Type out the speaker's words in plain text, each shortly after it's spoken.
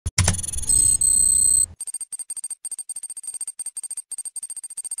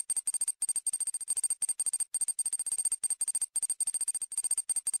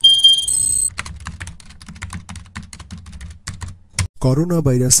Corona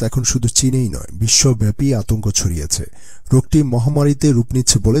virus এখন শুধু চীনেই নয়, বিশ্বব্যাপী আতঙ্ক ছড়িয়েছে। রোগটি মহামারীতে রূপ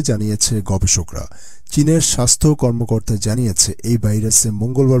নিচ্ছে বলে জানিয়েছে গবেষকরা। চীনের স্বাস্থ্য কর্মকর্তা জানিয়েছে, এই ভাইরাসে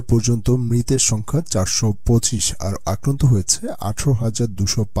মঙ্গলবার পর্যন্ত মৃতের সংখ্যা 425 আর আক্রান্ত হয়েছে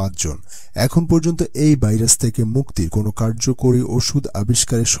 18,205 জন। এখন পর্যন্ত এই ভাইরাস থেকে মুক্তির কোনো কার্যকরী ওষুধ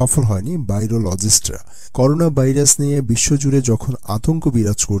আবিষ্কারে সফল হয়নি ভাইরোলজিস্টরা। করোনা ভাইরাস নিয়ে বিশ্বজুড়ে যখন আতঙ্ক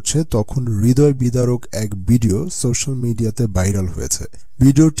বিরাজ করছে, তখন হৃদয় বিদারক এক ভিডিও সোশ্যাল মিডিয়াতে ভাইরাল হয়েছে।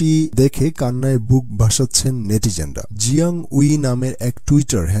 ভিডিওটি দেখে কান্নায় বুক ভাসাচ্ছেন নেটিজেনরা। জিয়াং উই নামের এক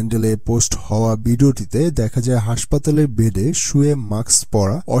টুইটার হ্যান্ডেলে পোস্ট হওয়া ভিডিওটিতে দেখা যায় হাসপাতালের বেডে শুয়ে মাস্ক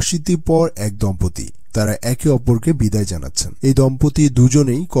পরা অশীতিপর এক দম্পতি। তারা একে অপরকে বিদায় জানাচ্ছেন। এই দম্পতি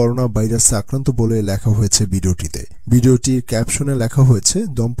দুজনেই করোনা ভাইরাসে আক্রান্ত বলে লেখা হয়েছে ভিডিওটিতে। ভিডিওটির ক্যাপশনে লেখা হয়েছে,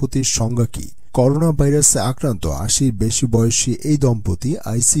 দম্পতির সংজ্ঞা কি? করোনা ভাইরাসে আক্রান্ত 80-র বেশি বয়সী এই দম্পতি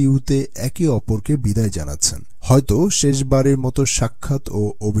আইসিইউতে একে অপরকে বিদায় জানাচ্ছেন, হয়তো শেষবারের মতো সাক্ষাৎ ও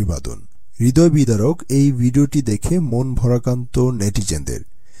অভিবাদন। হৃদয় বিদারক এই ভিডিওটি দেখে মন ভরাক্রান্ত নেটিজেনদের।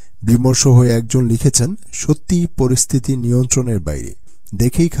 বিমর্ষ হয়ে একজন লিখেছেন, সত্যি পরিস্থিতি নিয়ন্ত্রণের বাইরে,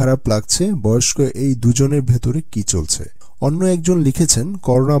 দেখেই খারাপ লাগছে বয়স্ক এই দুজনের ভেতরে কি চলছে। অন্য একজন লিখেছেন,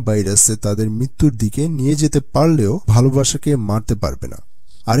 করোনা ভাইরাসে তাদের মৃত্যুর দিকে নিয়ে যেতে পারলেও ভালোবাসাকে মারতে পারবে না।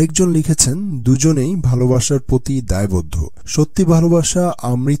 আরেকজন লিখেছেন, দুজনেই ভালোবাসার প্রতি দায়বদ্ধ, সত্যি ভালোবাসা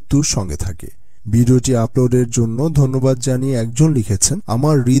আমৃত্যুর সঙ্গে থাকে। ভিডিওটি আপলোডের জন্য ধন্যবাদ জানিয়ে একজন লিখেছেন,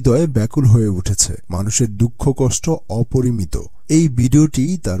 আমার হৃদয় ব্যাকুল হয়ে উঠেছে, মানুষের দুঃখ কষ্ট অপরিমিত, এই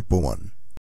ভিডিওটিই তার প্রমাণ।